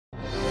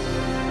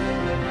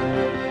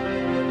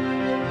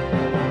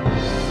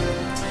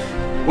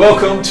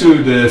Welcome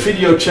to the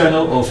video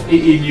channel of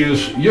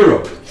EENEWS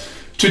Europe.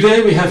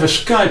 Today we have a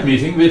Skype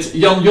meeting with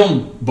Jan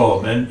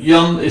Jongboom, and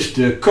Jan is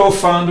the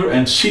co-founder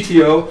and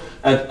CTO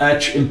at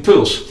Edge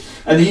Impuls,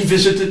 and he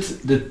visited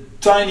the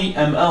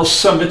TinyML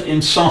Summit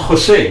in San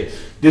Jose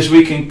this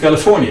week in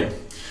California.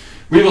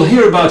 We will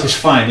hear about his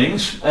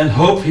findings and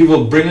hope he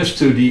will bring us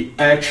to the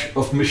edge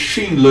of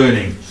machine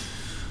learning.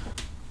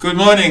 Good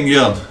morning,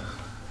 Jan.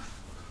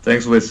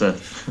 Thanks, Wissa.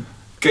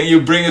 Can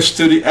you bring us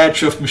to the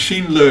edge of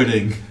machine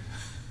learning?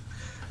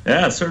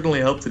 Yeah, I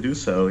certainly hope to do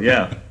so.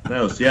 Yeah,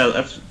 So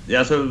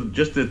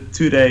just the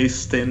 2-day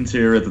stint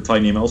here at the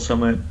TinyML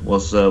Summit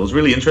was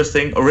really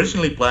interesting.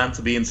 Originally planned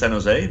to be in San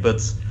Jose,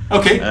 but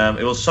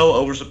it was so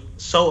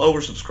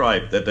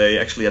oversubscribed that they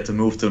actually had to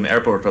move to an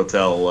airport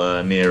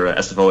hotel near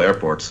SFO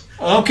Airport.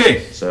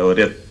 Okay. So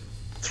they had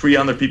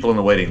 300 people on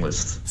the waiting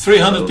list.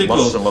 300 people.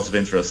 Lots and lots of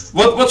interest.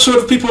 What sort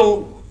of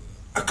people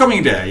are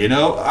coming there? You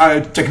know,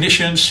 are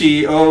technicians,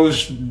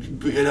 CEOs?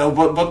 You know,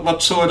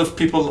 what sort of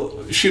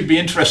people should be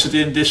interested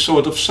in this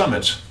sort of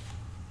summit?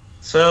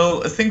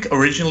 So I think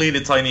originally the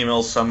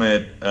TinyML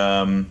Summit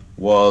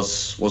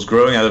was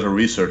growing out of a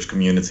research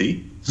community.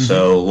 Mm-hmm.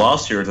 So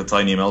last year at the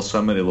TinyML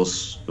Summit, it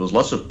was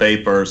lots of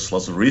papers,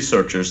 lots of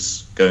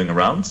researchers going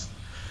around.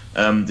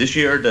 This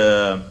year,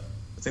 I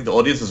think the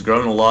audience has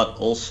grown a lot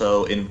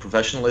also in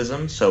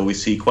professionalism. So we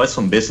see quite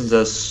some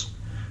businesses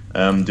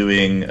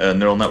doing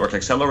neural network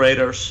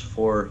accelerators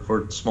for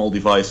small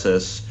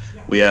devices.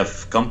 We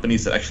have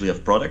companies that actually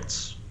have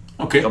products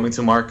coming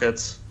to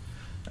market,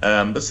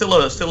 but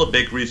still a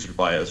big research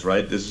bias,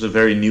 right? This is a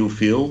very new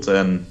field,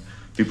 and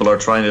people are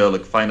trying to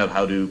find out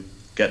how to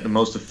get the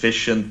most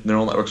efficient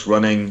neural networks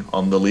running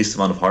on the least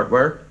amount of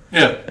hardware.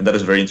 Yeah, and that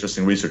is a very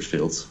interesting research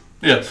field.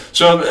 Yeah.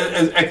 So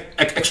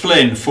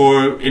explain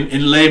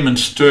in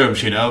layman's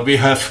terms. You know, we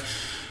have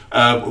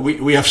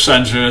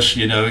sensors.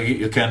 You know,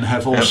 you can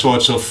have all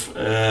sorts of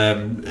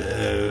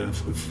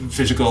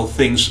physical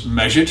things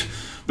measured.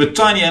 But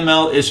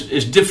TinyML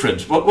is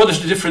different. What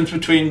is the difference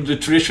between the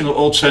traditional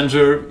old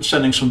sensor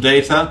sending some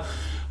data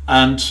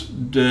and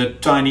the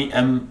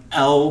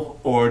TinyML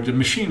or the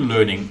machine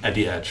learning at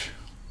the edge?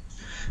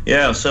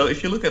 Yeah, so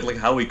if you look at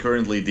how we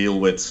currently deal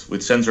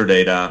with sensor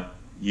data,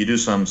 you do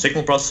some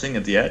signal processing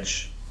at the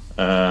edge.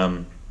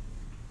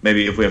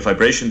 Maybe if we have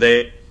vibration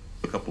data,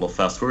 a couple of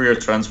fast Fourier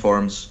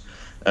transforms,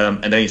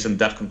 and then you send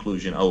that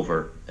conclusion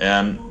over.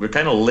 And we're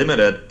kind of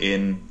limited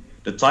in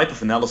the type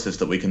of analysis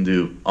that we can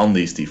do on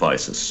these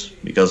devices,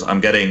 because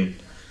I'm getting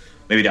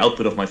maybe the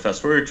output of my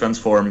fast Fourier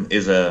transform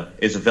is a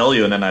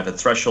value, and then I have a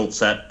threshold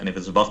set, and if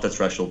it's above that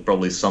threshold,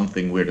 probably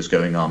something weird is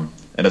going on,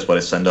 and that's what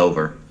I send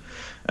over.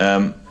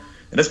 And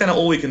that's kind of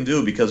all we can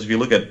do, because if you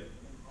look at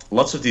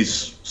lots of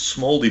these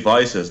small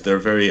devices, they're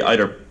very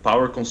either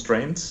power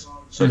constrained,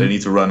 so they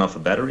need to run off a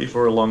battery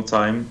for a long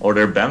time, or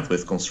they're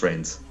bandwidth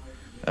constrained.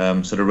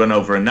 So they run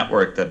over a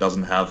network that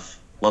doesn't have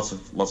lots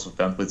of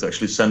bandwidth to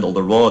actually send all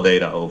the raw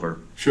data over.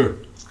 Sure.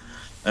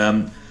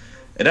 And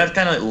that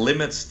kind of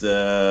limits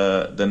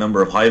the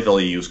number of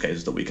high-value use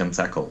cases that we can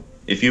tackle.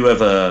 If you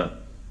have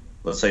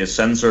let's say a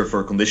sensor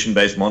for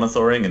condition-based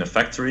monitoring in a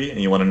factory, and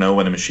you want to know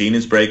when a machine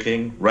is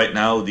breaking, right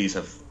now these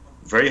have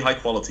very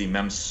high-quality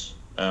MEMS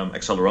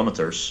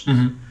accelerometers,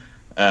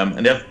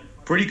 and they have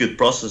pretty good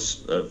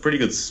pretty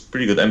good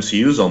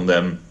MCUs on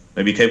them,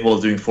 maybe capable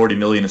of doing 40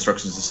 million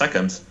instructions a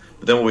second.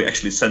 But then what we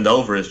actually send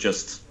over is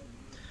just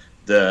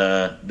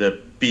the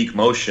peak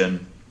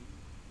motion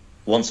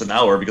once an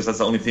hour, because that's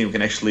the only thing we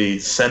can actually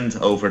send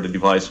over the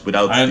device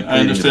without depleting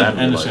the battery life.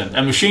 I understand.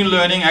 And machine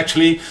learning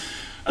actually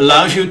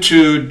allows you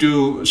to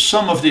do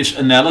some of this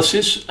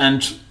analysis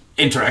and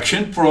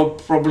interaction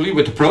probably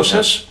with the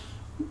process,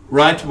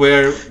 right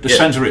where the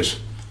sensor is.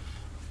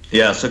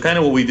 Yeah, so kind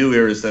of what we do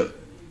here is that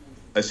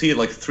I see it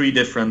like 3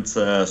 different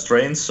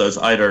strains. So it's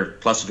either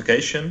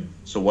classification,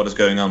 so what is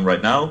going on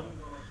right now,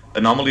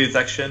 anomaly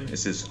detection,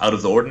 is this out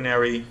of the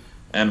ordinary,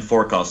 and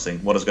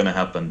forecasting, what is going to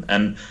happen.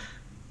 And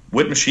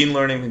with machine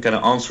learning, we can kind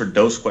of answer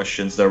those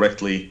questions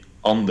directly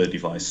on the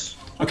device.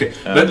 Okay,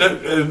 but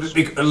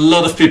a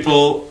lot of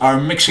people are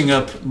mixing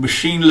up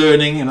machine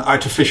learning and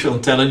artificial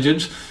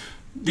intelligence.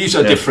 These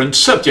are different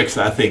subjects,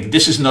 I think.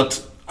 This is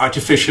not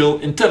artificial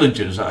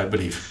intelligence, I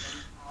believe.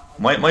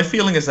 My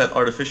feeling is that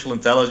artificial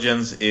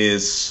intelligence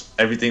is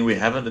everything we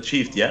haven't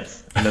achieved yet,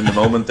 and then the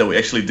moment that we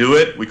actually do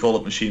it, we call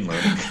it machine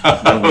learning.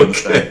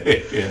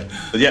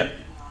 But yeah,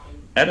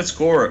 at its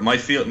core, my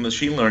field,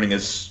 machine learning,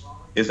 is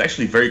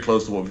actually very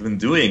close to what we've been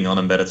doing on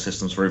embedded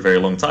systems for a very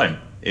long time.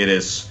 It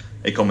is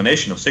a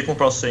combination of signal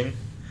processing,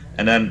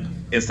 and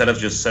then instead of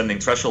just sending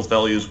threshold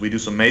values, we do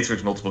some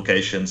matrix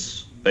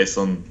multiplications based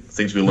on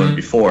things we learned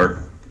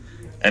before,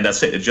 and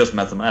that's it. It's just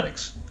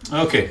mathematics.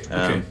 Okay.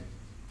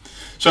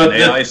 So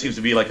AI seems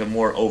to be like a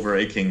more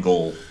overarching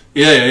goal.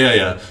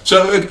 Yeah.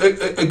 So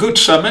a good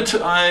summit.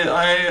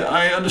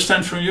 I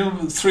understand from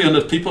you,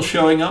 300 people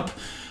showing up.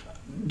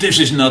 this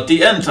is not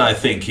the end, I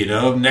think. You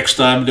know, next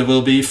time there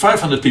will be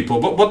 500 people.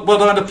 But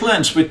what are the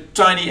plans with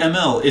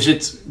TinyML? Is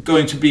it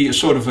going to be a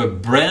sort of a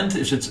brand?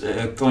 Is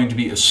it going to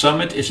be a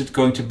summit? Is it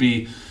going to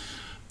be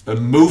a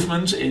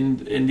movement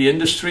in the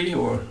industry,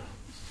 or?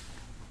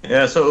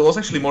 Yeah, so it was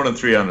actually more than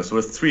 300. So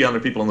there's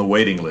 300 people on the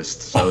waiting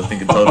list. So I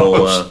think in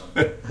total,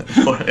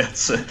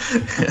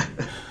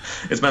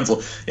 it's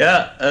mental.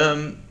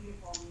 Yeah.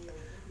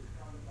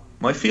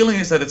 My feeling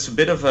is that it's a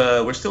bit of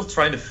a, we're still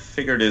trying to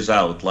figure this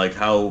out, like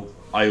how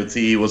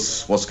IoT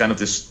was kind of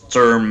this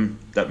term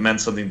that meant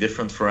something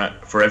different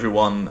for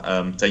everyone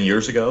 10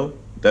 years ago.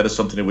 That is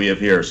something that we have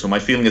here. So my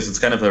feeling is it's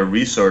kind of a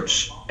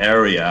research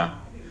area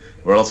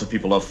where lots of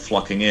people are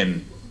flocking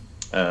in.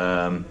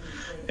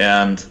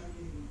 And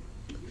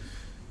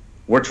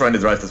we're trying to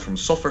drive that from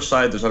software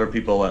side. There's other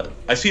people.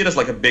 I see it as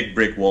like a big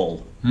brick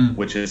wall,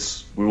 which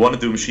is we want to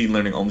do machine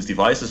learning on these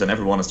devices, and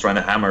everyone is trying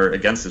to hammer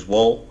against this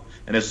wall.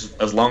 And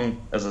as long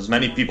as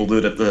many people do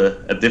it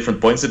at different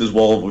points of this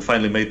wall, we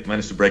finally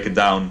managed to break it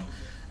down,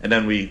 and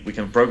then we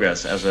can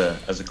progress as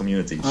a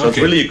community. So it's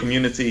really a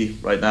community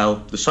right now.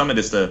 The summit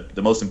is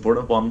the most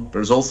important one.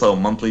 There's also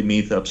monthly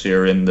meetups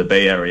here in the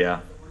Bay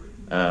Area,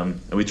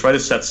 and we've tried to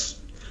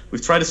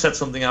set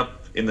something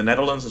up in the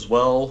Netherlands as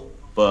well,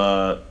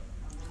 but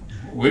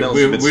we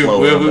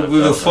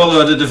will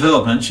follow the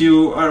developments.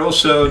 You are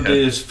also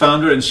the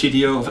founder and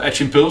CTO of Edge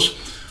Impuls.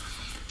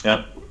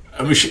 Yeah.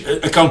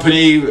 A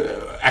company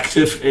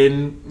active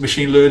in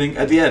machine learning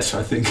at the edge,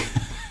 I think.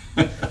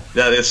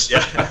 That is,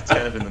 it's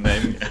kind of in the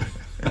name.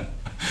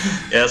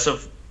 Yeah, so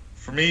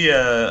for me,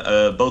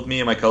 both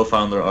me and my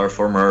co-founder are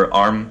former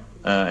ARM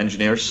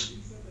engineers.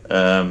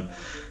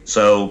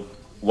 So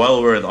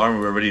while we're at ARM,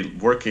 we're already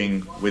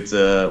working with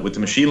the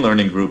machine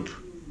learning group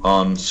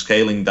on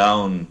scaling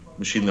down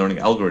machine learning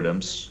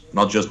algorithms,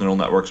 not just neural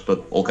networks,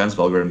 but all kinds of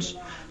algorithms,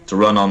 to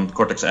run on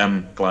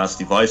Cortex-M class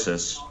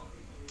devices.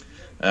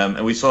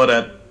 And we saw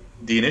that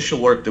the initial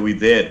work that we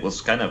did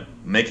was kind of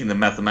making the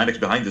mathematics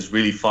behind this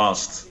really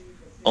fast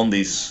on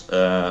these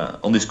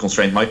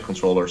constrained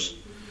microcontrollers.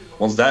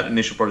 Once that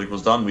initial project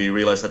was done, we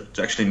realized that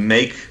to actually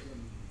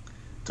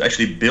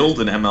build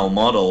an ML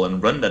model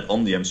and run that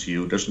on the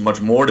MCU, there's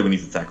much more that we need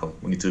to tackle.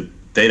 We need to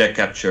data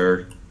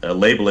capture,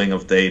 labeling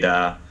of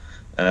data,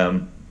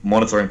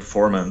 monitoring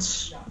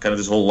performance, kind of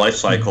this whole life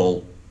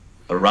cycle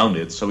around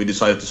it. So we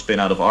decided to spin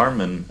out of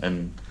ARM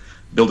and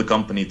build a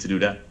company to do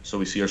that. So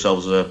we see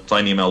ourselves as a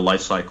TinyML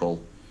lifecycle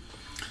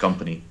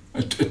company.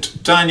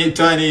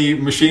 Tiny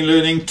machine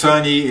learning,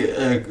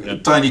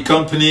 tiny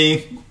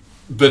company,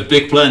 but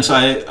big plans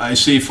I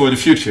see for the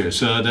future.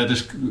 So that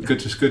is good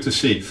to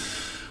see.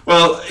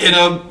 Well, you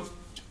know,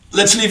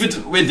 let's leave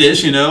it with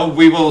this. You know,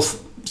 we will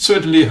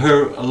certainly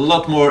hear a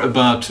lot more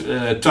about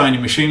tiny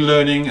machine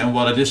learning and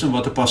what it is and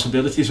what the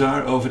possibilities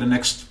are over the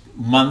next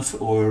month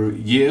or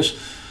years.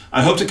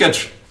 I hope to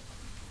catch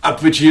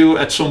up with you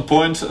at some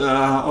point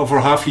over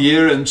half a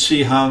year and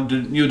see how the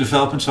new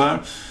developments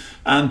are.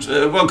 And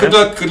well, good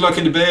luck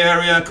in the Bay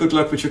Area. Good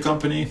luck with your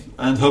company,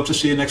 and hope to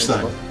see you next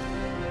time.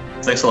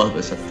 Thanks a lot,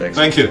 Lisa. Thanks.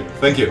 Thank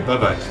you. Bye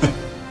bye.